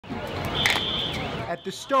At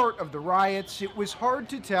the start of the riots, it was hard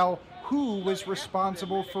to tell who was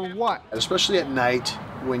responsible for what. Especially at night,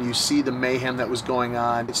 when you see the mayhem that was going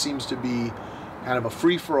on, it seems to be kind of a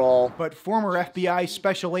free-for-all. But former FBI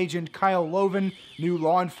Special Agent Kyle Loven knew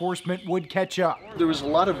law enforcement would catch up. There was a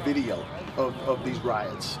lot of video of these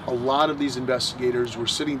riots. A lot of these investigators were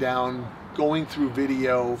sitting down, going through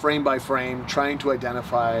video, frame by frame, trying to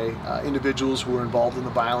identify individuals who were involved in the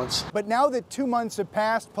violence. But now that 2 months have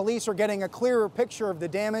passed, police are getting a clearer picture of the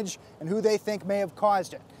damage and who they think may have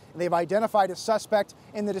caused it. They've identified a suspect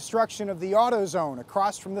in the destruction of the AutoZone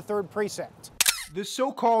across from the 3rd Precinct. The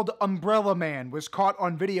so-called Umbrella Man was caught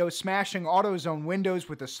on video smashing AutoZone windows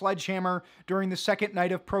with a sledgehammer during the second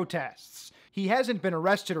night of protests. He hasn't been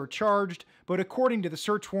arrested or charged, but according to the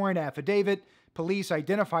search warrant affidavit, police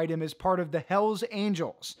identified him as part of the Hells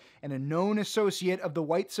Angels and a known associate of the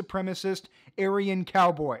white supremacist Aryan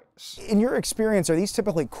Cowboys. In your experience, are these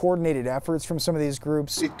typically coordinated efforts from some of these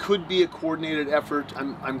groups? It could be a coordinated effort.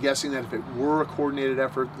 I'm guessing that if it were a coordinated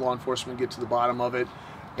effort, law enforcement would get to the bottom of it.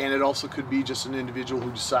 And it also could be just an individual who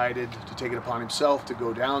decided to take it upon himself to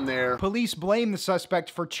go down there. Police blame the suspect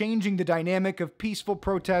for changing the dynamic of peaceful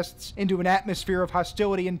protests into an atmosphere of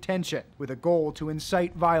hostility and tension, with a goal to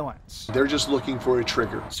incite violence. They're just looking for a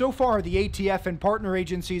trigger. So far, the ATF and partner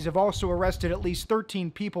agencies have also arrested at least 13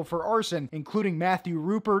 people for arson, including Matthew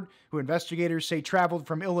Rupert, who investigators say traveled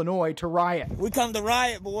from Illinois to riot. We come to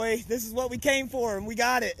riot, boy. This is what we came for, and we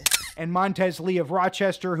got it. And Montez Lee of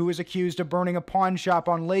Rochester, who is accused of burning a pawn shop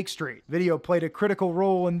on Lake Street. Video played a critical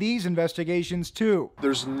role in these investigations, too.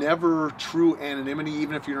 There's never true anonymity,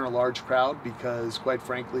 even if you're in a large crowd, because, quite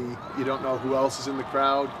frankly, you don't know who else is in the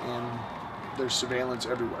crowd, and there's surveillance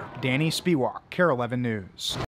everywhere. Danny Spiewak, KARE 11 News.